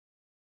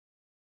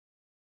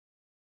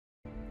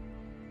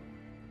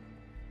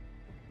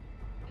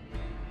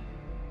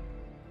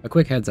A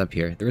quick heads up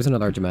here, there isn't a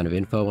large amount of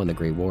info on the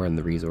Great War and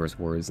the resource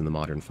wars in the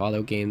modern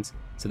Fallout games,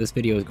 so this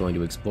video is going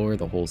to explore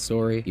the whole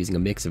story using a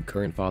mix of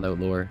current Fallout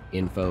lore,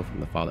 info from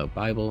the Fallout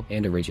Bible,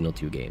 and original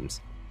 2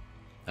 games.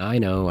 I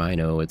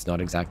know, it's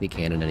not exactly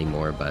canon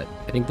anymore, but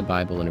I think the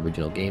Bible and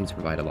original games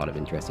provide a lot of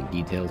interesting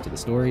details to the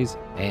stories,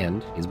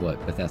 and is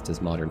what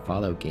Bethesda's modern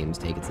Fallout games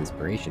take its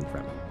inspiration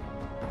from.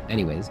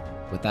 Anyways,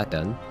 with that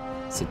done,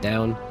 sit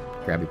down,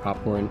 grab your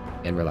popcorn,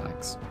 and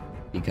relax,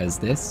 because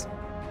this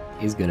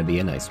is gonna be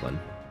a nice one.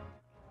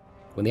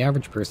 When the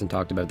average person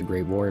talked about the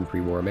Great War in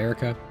pre-war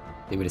America,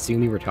 they would assume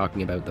we were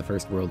talking about the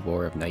First World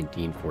War of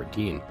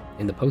 1914.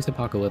 In the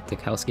post-apocalyptic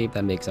hellscape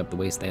that makes up the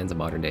wastelands of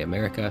modern-day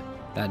America,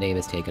 that name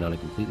has taken on a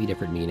completely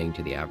different meaning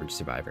to the average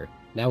survivor.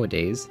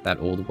 Nowadays,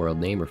 that old world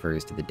name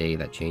refers to the day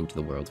that changed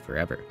the world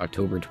forever,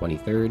 October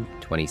 23rd,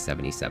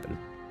 2077.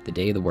 The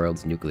day the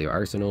world's nuclear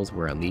arsenals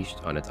were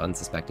unleashed on its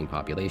unsuspecting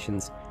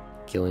populations,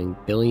 killing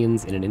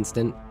billions in an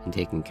instant and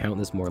taking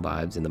countless more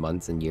lives in the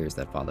months and years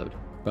that followed.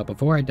 But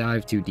before I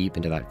dive too deep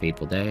into that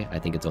fateful day, I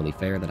think it's only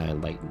fair that I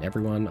enlighten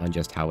everyone on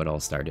just how it all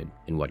started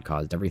and what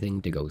caused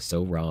everything to go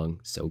so wrong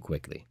so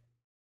quickly.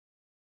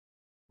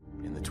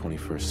 In the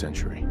 21st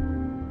century,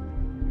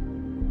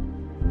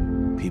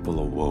 people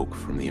awoke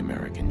from the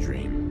American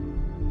dream.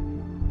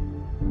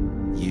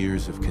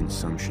 Years of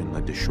consumption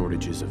led to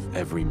shortages of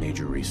every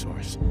major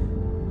resource.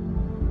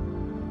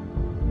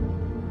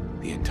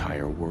 The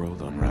entire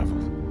world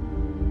unraveled.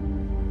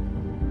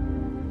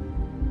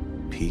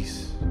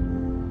 Peace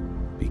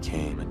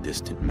became a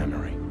distant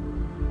memory.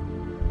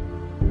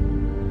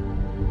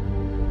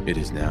 It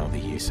is now the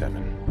year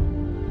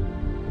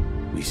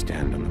 7. We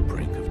stand on the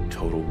brink of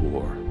total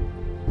war.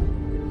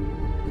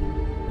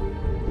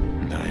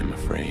 And I am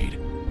afraid.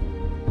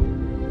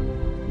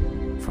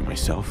 For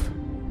myself.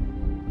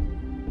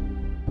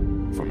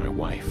 For my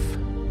wife.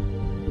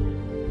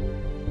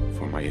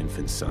 For my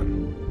infant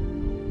son.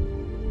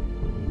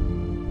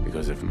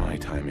 Because if my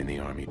time in the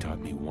army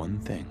taught me one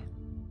thing,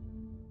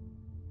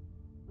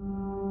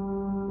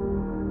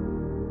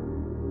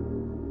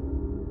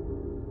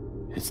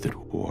 it's that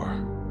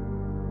war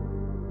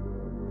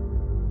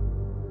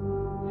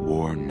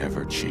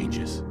never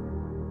changes.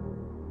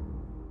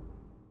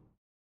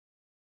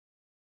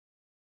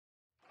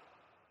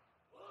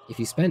 If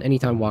you spent any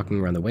time walking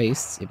around the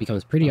wastes, it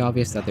becomes pretty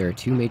obvious that there are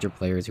 2 major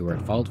players who are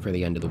at fault for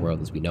the end of the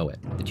world as we know it,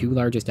 the 2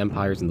 largest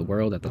empires in the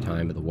world at the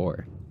time of the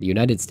war. The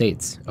United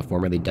States, a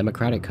formerly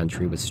democratic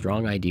country with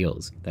strong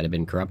ideals that had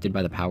been corrupted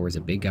by the powers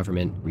of big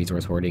government,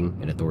 resource hoarding,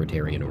 and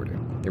authoritarian order.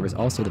 There was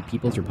also the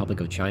People's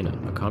Republic of China,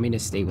 a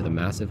communist state with a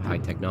massive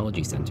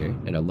high-technology center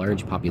and a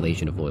large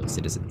population of loyal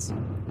citizens.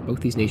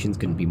 Both these nations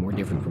couldn't be more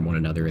different from one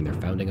another in their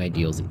founding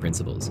ideals and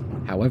principles.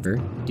 However,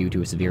 due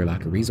to a severe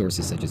lack of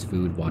resources such as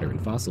food, water,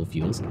 and fossil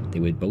fuels, they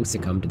would both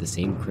succumb to the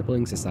same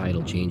crippling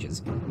societal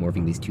changes,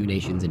 morphing these 2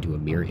 nations into a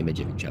mirror image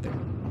of each other.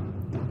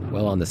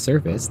 Well, on the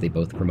surface, they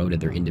both promoted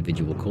their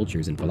individual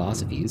cultures and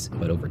philosophies,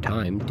 but over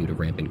time, due to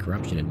rampant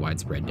corruption and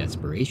widespread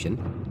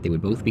desperation, they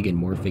would both begin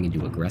morphing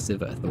into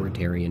aggressive,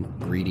 authoritarian,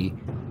 greedy,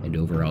 and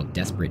overall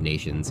desperate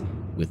nations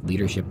with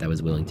leadership that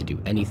was willing to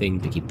do anything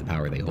to keep the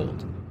power they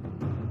hold.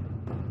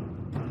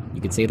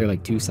 You could say they're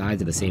like 2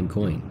 sides of the same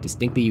coin,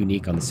 distinctly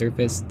unique on the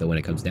surface, though when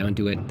it comes down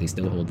to it, they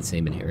still hold the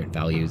same inherent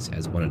values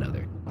as one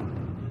another.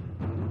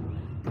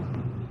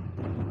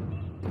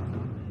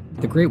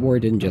 The Great War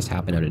didn't just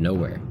happen out of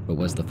nowhere, but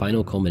was the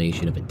final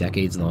culmination of a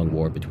decades-long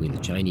war between the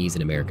Chinese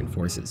and American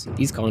forces.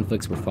 These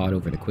conflicts were fought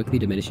over the quickly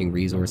diminishing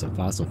resource of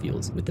fossil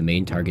fuels, with the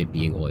main target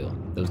being oil,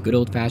 those good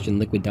old-fashioned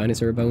liquid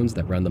dinosaur bones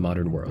that run the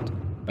modern world.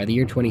 By the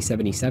year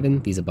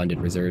 2077, these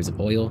abundant reserves of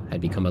oil had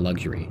become a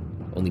luxury,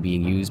 only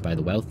being used by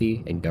the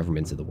wealthy and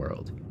governments of the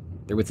world.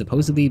 There would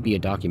supposedly be a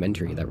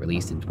documentary that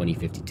released in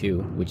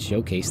 2052, which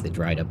showcased the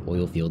dried-up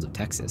oil fields of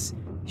Texas,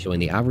 showing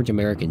the average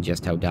American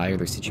just how dire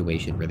their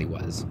situation really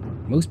was.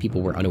 Most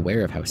people were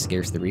unaware of how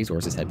scarce the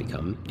resources had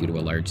become due to a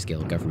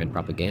large-scale government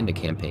propaganda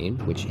campaign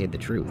which hid the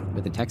truth.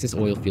 With the Texas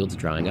oil fields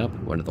drying up,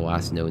 one of the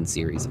last known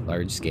series of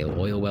large-scale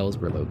oil wells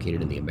were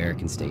located in the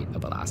American state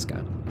of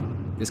Alaska.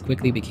 This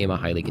quickly became a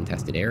highly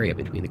contested area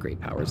between the great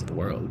powers of the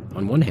world.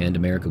 On one hand,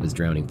 America was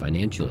drowning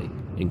financially,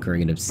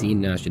 incurring an obscene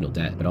national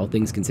debt, but all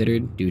things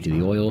considered, due to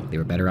the oil, they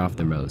were better off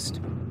than most.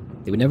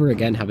 They would never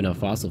again have enough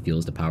fossil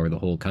fuels to power the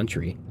whole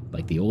country,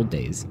 like the old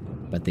days,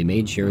 but they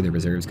made sure their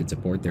reserves could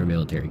support their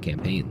military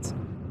campaigns.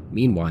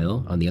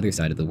 Meanwhile, on the other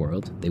side of the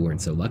world, they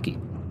weren't so lucky.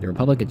 The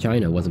Republic of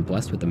China wasn't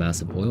blessed with the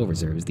massive oil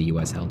reserves the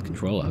US held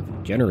control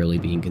of, generally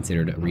being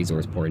considered a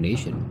resource-poor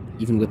nation.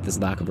 Even with this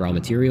lack of raw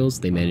materials,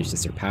 they managed to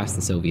surpass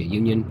the Soviet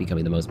Union,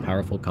 becoming the most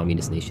powerful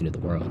communist nation in the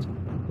world,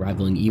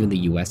 rivaling even the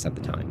US at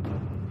the time.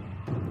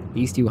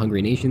 These 2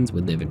 hungry nations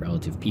would live in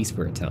relative peace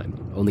for a time,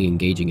 only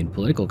engaging in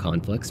political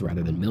conflicts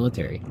rather than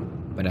military,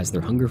 but as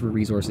their hunger for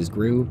resources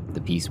grew,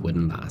 the peace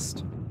wouldn't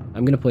last.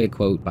 I'm going to play a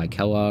quote by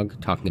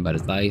Kellogg talking about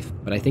his life,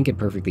 but I think it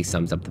perfectly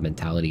sums up the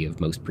mentality of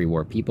most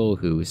pre-war people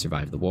who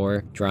survived the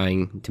war,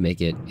 trying to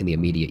make it in the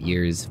immediate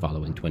years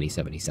following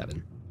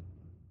 2077.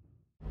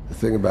 The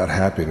thing about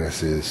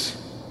happiness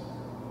is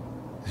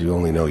you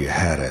only know you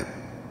had it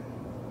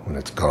when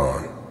it's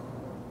gone.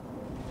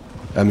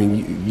 I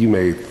mean, you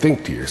may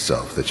think to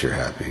yourself that you're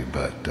happy,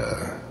 but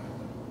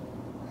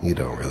you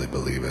don't really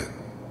believe it.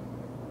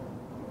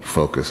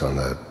 Focus on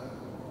that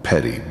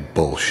petty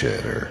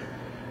bullshit or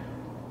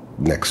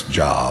next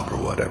job or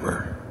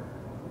whatever.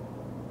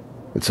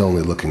 It's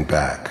only looking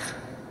back,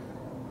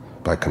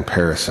 by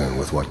comparison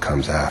with what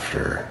comes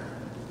after,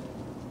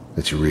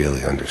 that you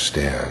really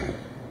understand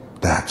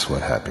that's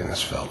what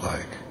happiness felt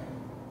like.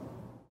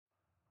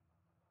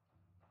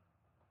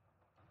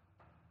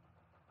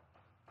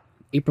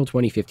 April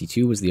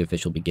 2052 was the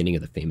official beginning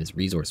of the famous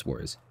resource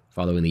wars,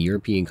 following the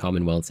European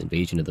Commonwealth's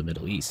invasion of the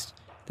Middle East.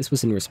 This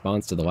was in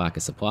response to the lack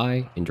of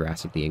supply and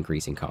drastically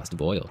increasing cost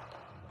of oil.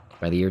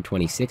 By the year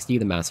 2060,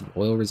 the massive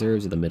oil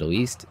reserves of the Middle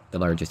East, the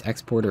largest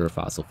exporter of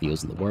fossil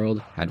fuels in the world,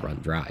 had run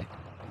dry,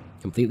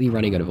 completely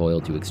running out of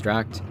oil to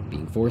extract,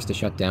 being forced to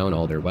shut down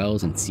all their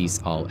wells and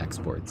cease all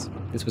exports.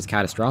 This was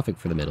catastrophic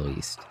for the Middle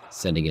East,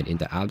 sending it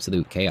into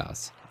absolute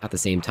chaos. At the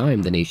same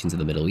time, the nations of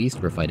the Middle East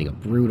were fighting a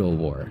brutal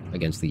war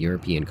against the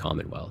European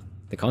Commonwealth.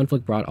 The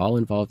conflict brought all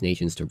involved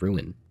nations to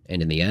ruin,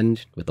 and in the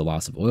end, with the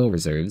loss of oil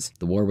reserves,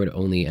 the war would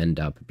only end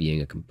up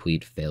being a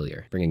complete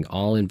failure, bringing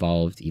all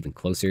involved even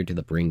closer to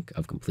the brink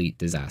of complete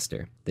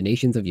disaster. The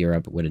nations of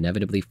Europe would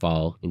inevitably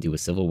fall into a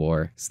civil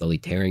war, slowly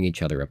tearing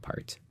each other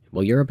apart.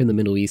 While Europe and the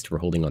Middle East were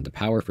holding on to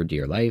power for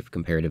dear life,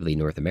 comparatively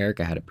North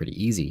America had it pretty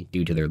easy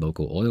due to their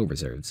local oil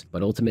reserves,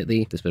 but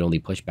ultimately, this would only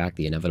push back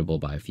the inevitable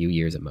by a few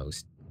years at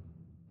most.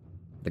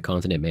 The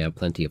continent may have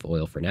plenty of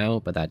oil for now,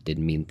 but that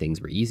didn't mean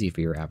things were easy for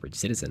your average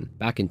citizen.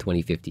 Back in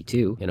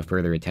 2052, in a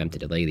further attempt to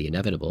delay the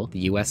inevitable, the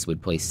US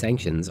would place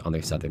sanctions on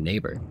their southern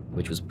neighbor,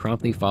 which was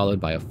promptly followed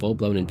by a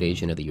full-blown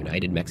invasion of the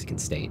United Mexican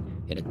state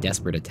in a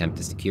desperate attempt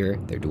to secure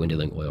their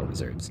dwindling oil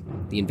reserves.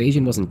 The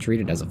invasion wasn't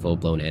treated as a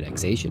full-blown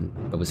annexation,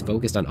 but was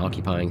focused on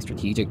occupying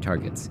strategic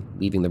targets,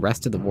 leaving the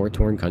rest of the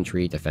war-torn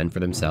country to fend for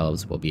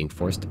themselves while being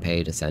forced to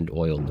pay to send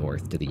oil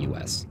north to the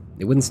US.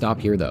 It wouldn't stop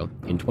here though.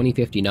 In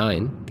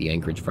 2059, the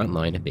Anchorage Front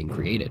Line had been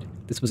created.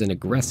 This was an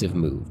aggressive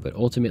move, but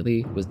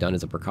ultimately was done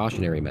as a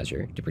precautionary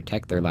measure to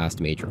protect their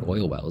last major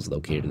oil wells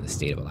located in the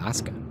state of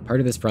Alaska. Part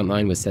of this front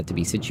line was set to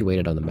be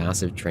situated on the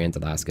massive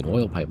Trans-Alaskan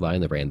oil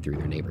pipeline that ran through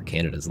their neighbor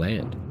Canada's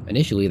land.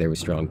 Initially, there was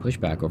strong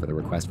pushback over the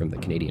request from the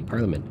Canadian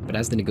Parliament, but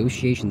as the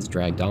negotiations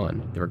dragged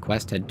on, the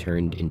request had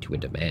turned into a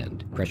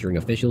demand, pressuring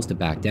officials to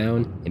back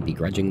down and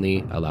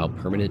begrudgingly allow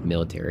permanent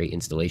military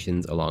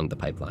installations along the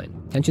pipeline.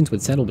 Tensions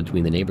would settle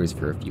between the neighbors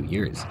for a few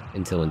years,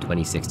 until in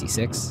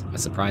 2066, a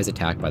surprise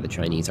attack by the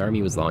Chinese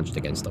army was launched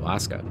against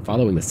Alaska.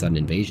 Following the sudden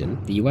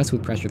invasion, the US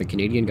would pressure the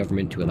Canadian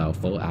government to allow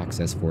full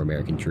access for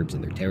American troops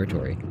in their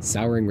territory,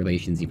 souring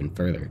relations even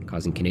further,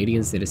 causing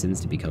Canadian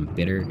citizens to become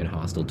bitter and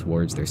hostile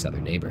towards their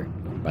southern neighbor.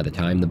 By the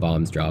time the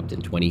bombs dropped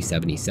in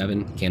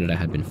 2077, Canada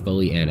had been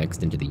fully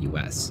annexed into the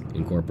US,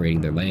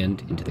 incorporating their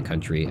land into the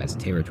country as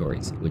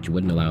territories, which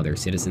wouldn't allow their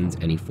citizens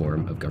any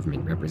form of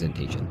government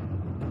representation.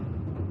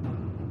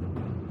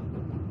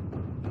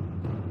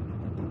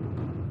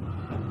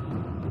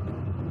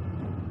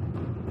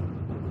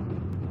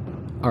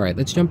 Alright,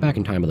 let's jump back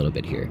in time a little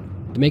bit here.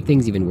 To make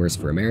things even worse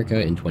for America,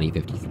 in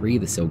 2053,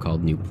 the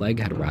so-called new plague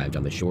had arrived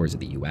on the shores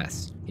of the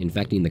US,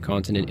 infecting the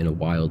continent in a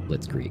wild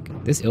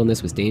blitzkrieg. This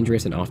illness was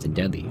dangerous and often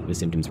deadly, with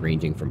symptoms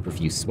ranging from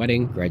profuse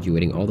sweating,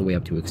 graduating all the way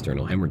up to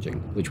external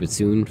hemorrhaging, which was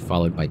soon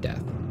followed by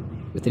death.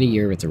 Within a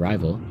year of its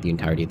arrival, the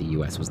entirety of the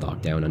US was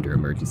locked down under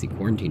emergency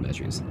quarantine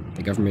measures.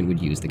 The government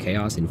would use the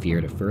chaos and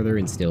fear to further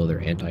instill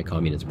their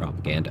anti-communist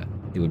propaganda.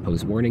 They would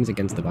post warnings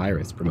against the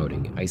virus,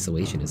 promoting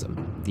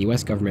isolationism. The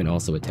US government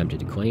also attempted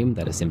to claim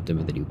that a symptom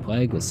of the new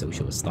plague was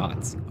socialist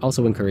thoughts,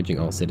 also encouraging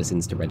all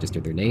citizens to register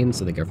their names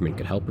so the government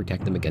could help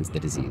protect them against the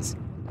disease.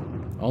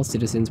 All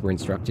citizens were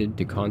instructed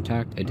to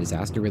contact a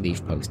disaster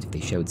relief post if they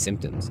showed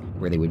symptoms,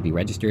 where they would be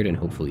registered and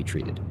hopefully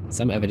treated.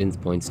 Some evidence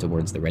points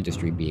towards the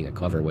registry being a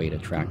clever way to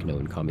track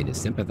known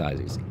communist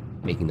sympathizers,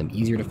 making them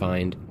easier to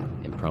find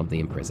and promptly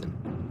imprison.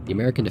 The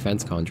American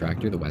defense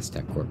contractor, the West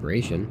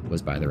Corporation,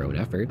 was by their own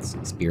efforts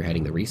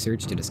spearheading the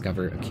research to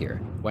discover a cure.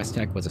 West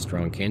was a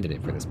strong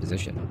candidate for this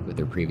position. With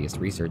their previous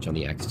research on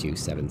the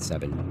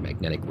X-277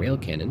 magnetic rail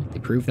cannon, they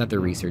proved that their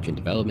research and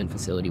development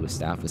facility was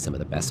staffed with some of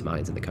the best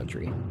minds in the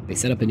country. They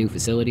set up a new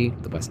facility,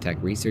 the West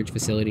Research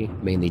Facility,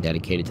 mainly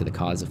dedicated to the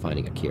cause of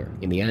finding a cure.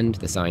 In the end,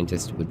 the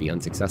scientists would be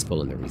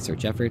unsuccessful in their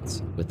research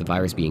efforts, with the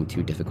virus being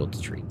too difficult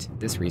to treat.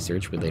 This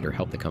research would later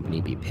help the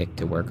company be picked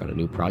to work on a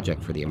new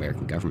project for the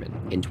American government.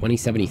 In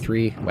 2073,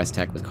 West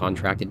was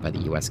contracted by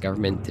the US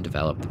government to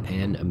develop the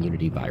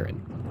pan-immunity virus.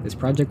 This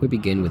project would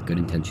begin with good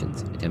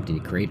intentions, attempting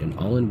to create an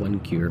all-in-one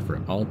cure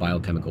for all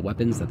biochemical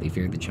weapons that they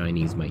feared the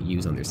Chinese might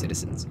use on their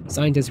citizens.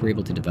 Scientists were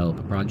able to develop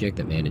a project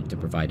that managed to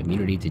provide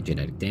immunity to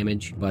genetic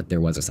damage, but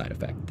there was a side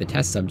effect. The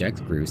test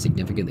subjects grew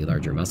significantly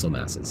larger muscle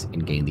masses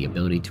and gained the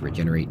ability to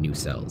regenerate new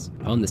cells.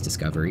 Upon this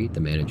discovery, the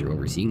manager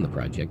overseeing the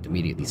project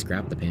immediately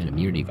scrapped the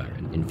pan-immunity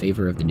virus in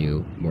favor of the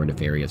new, more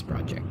nefarious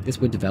project. This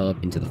would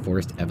develop into the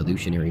forced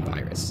evolutionary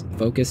virus,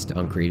 focused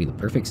on creating the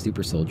perfect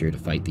super soldier to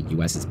fight the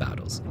US's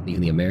battles,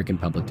 leaving the American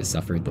public to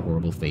suffer the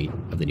horrible fate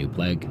of the new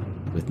plague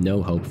with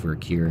no hope for a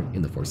cure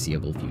in the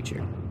foreseeable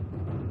future.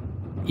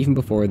 Even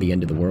before the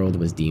end of the world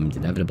was deemed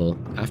inevitable,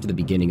 after the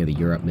beginning of the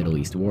Europe-Middle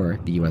East War,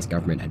 the US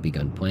government had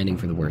begun planning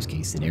for the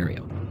worst-case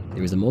scenario.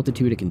 There was a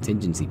multitude of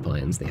contingency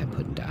plans they had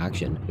put into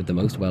action, with the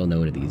most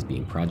well-known of these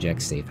being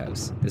Project Safe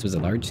House. This was a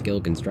large-scale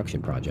construction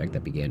project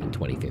that began in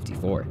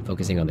 2054,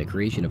 focusing on the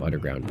creation of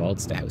underground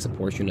vaults to house a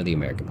portion of the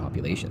American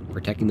population,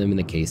 protecting them in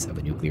the case of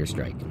a nuclear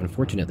strike.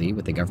 Unfortunately,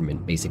 with the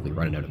government basically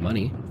running out of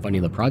money,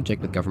 funding the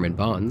project with government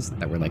bonds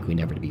that were likely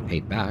never to be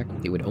paid back,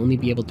 they would only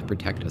be able to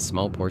protect a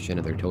small portion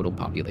of their total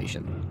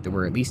population. There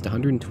were at least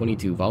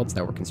 122 vaults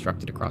that were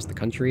constructed across the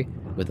country,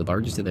 with the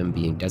largest of them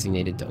being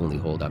designated to only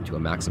hold up to a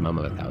maximum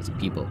of 1,000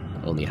 people,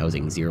 only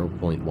housing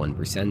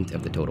 0.1%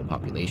 of the total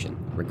population.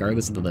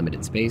 Regardless of the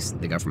limited space,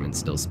 the government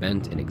still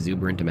spent an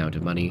exuberant amount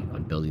of money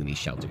on building these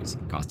shelters,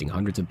 costing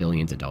hundreds of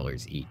billions of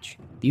dollars each.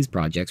 These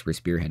projects were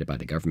spearheaded by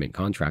the government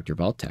contractor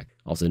Vault-Tec,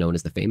 also known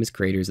as the famous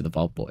creators of the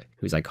Vault Boy,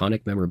 whose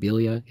iconic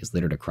memorabilia is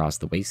littered across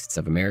the wastes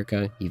of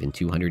America even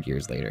 200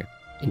 years later.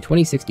 In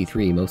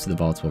 2063, most of the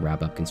vaults will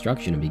wrap up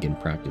construction and begin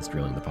practice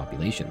drilling the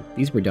population.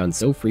 These were done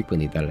so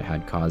frequently that it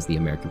had caused the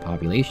American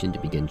population to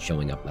begin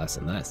showing up less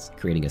and less,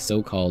 creating a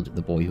so-called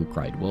 "the boy who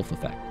cried wolf"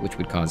 effect, which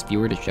would cause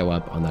fewer to show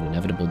up on that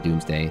inevitable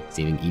doomsday,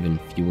 saving even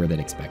fewer than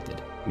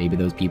expected. Maybe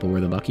those people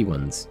were the lucky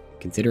ones,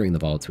 considering the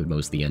vaults would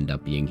mostly end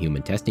up being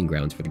human testing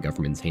grounds for the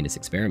government's heinous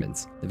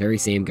experiments. The very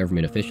same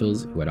government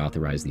officials who had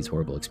authorized these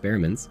horrible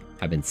experiments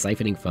have been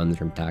siphoning funds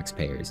from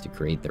taxpayers to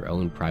create their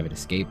own private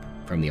escape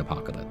from the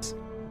apocalypse.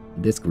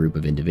 This group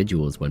of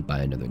individuals went by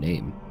another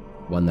name,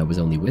 one that was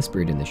only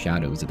whispered in the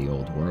shadows of the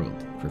old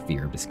world for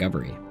fear of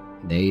discovery.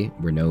 They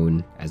were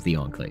known as the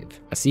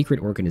Enclave, a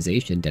secret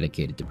organization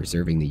dedicated to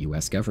preserving the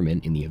US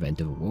government in the event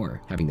of a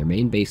war, having their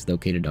main base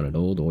located on an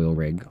old oil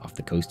rig off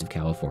the coast of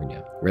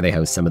California, where they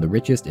housed some of the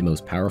richest and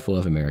most powerful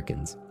of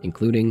Americans,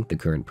 including the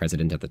current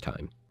president at the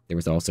time. There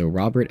was also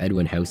Robert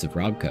Edwin House of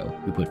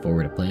Robco, who put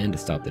forward a plan to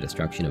stop the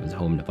destruction of his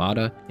home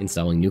Nevada,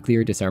 installing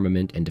nuclear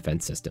disarmament and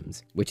defense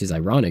systems, which is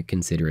ironic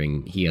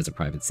considering he, as a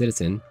private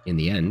citizen, in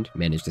the end,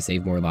 managed to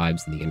save more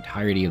lives than the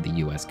entirety of the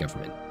US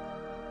government.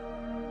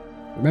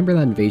 Remember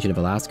that invasion of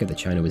Alaska that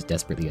China was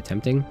desperately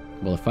attempting?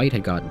 Well, the fight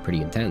had gotten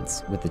pretty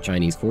intense, with the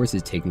Chinese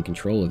forces taking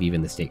control of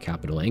even the state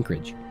capital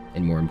Anchorage,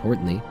 and more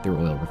importantly, their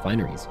oil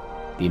refineries.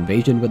 The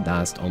invasion would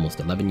last almost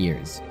 11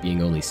 years,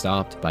 being only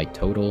stopped by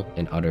total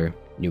and utter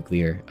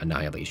nuclear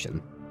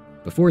annihilation.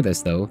 Before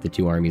this, though, the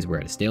two armies were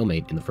at a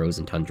stalemate in the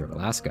frozen tundra of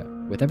Alaska.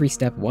 With every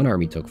step one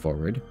army took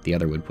forward, the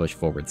other would push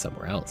forward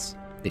somewhere else.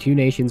 The two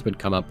nations would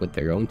come up with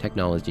their own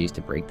technologies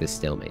to break this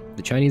stalemate.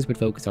 The Chinese would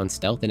focus on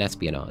stealth and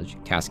espionage,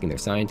 tasking their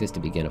scientists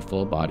to begin a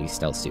full-body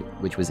stealth suit,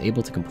 which was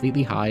able to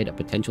completely hide a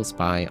potential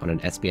spy on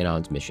an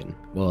espionage mission.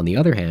 While on the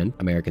other hand,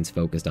 Americans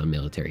focused on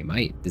military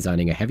might,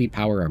 designing a heavy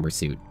power armor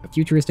suit, a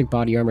futuristic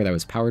body armor that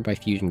was powered by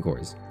fusion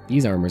cores.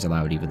 These armors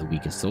allowed even the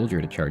weakest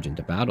soldier to charge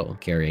into battle,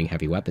 carrying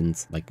heavy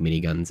weapons like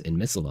miniguns and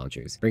missile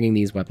launchers, bringing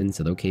these weapons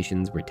to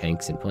locations where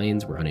tanks and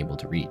planes were unable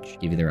to reach,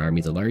 giving their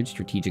armies a large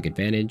strategic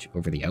advantage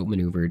over the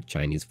outmaneuvered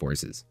Chinese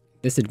forces.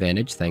 This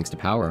advantage, thanks to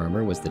power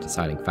armor, was the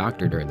deciding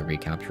factor during the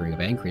recapturing of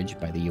Anchorage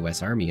by the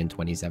US Army in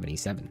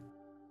 2077.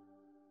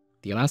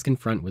 The Alaskan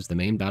Front was the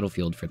main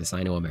battlefield for the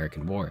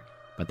Sino-American War,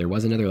 but there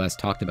was another less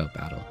talked about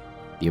battle: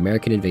 the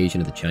American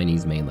invasion of the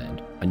Chinese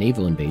mainland, a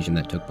naval invasion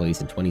that took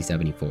place in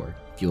 2074,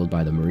 fueled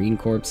by the Marine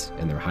Corps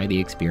and their highly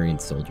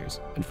experienced soldiers.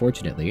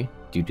 Unfortunately,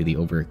 due to the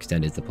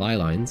overextended supply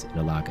lines and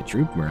a lack of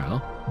troop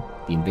morale,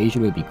 the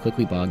invasion would be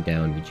quickly bogged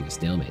down, reaching a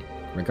stalemate.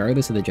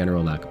 Regardless of the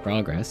general lack of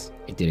progress,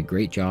 it did a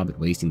great job at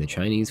wasting the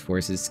Chinese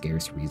forces'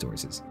 scarce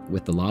resources.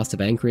 With the loss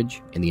of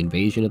Anchorage and the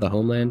invasion of the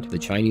homeland, the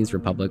Chinese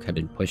Republic had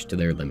been pushed to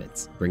their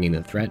limits, bringing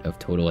the threat of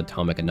total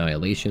atomic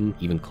annihilation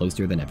even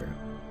closer than ever.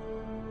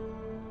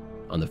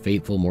 On the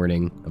fateful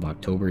morning of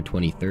October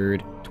 23,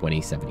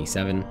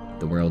 2077,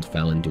 the world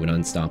fell into an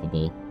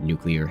unstoppable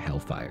nuclear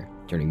hellfire,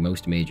 turning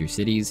most major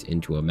cities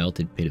into a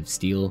melted pit of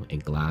steel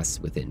and glass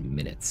within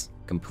minutes,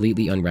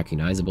 completely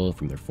unrecognizable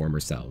from their former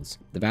selves.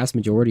 The vast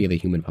majority of the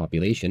human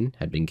population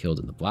had been killed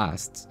in the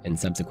blasts and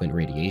subsequent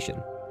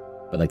radiation.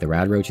 But like the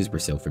radroaches we're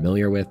so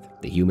familiar with,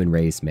 the human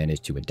race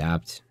managed to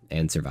adapt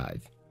and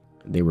survive.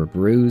 They were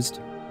bruised,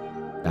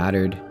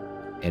 battered,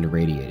 and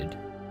irradiated,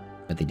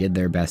 but they did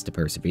their best to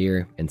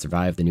persevere and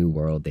survive the new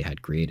world they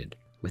had created.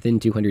 Within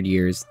 200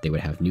 years, they would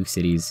have new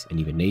cities and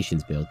even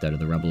nations built out of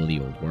the rubble of the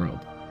old world,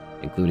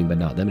 including but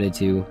not limited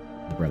to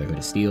the Brotherhood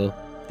of Steel,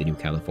 the new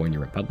California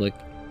Republic,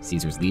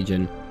 Caesar's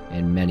Legion,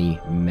 and many,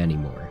 many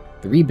more.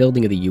 The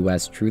rebuilding of the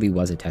US truly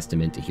was a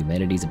testament to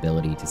humanity's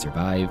ability to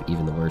survive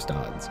even the worst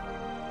odds.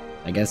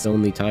 I guess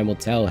only time will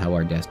tell how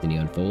our destiny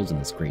unfolds in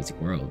this crazy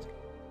world,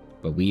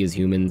 but we as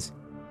humans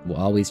will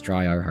always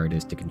try our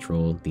hardest to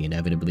control the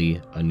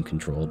inevitably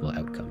uncontrollable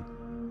outcome.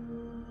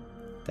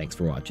 Thanks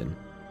for watching.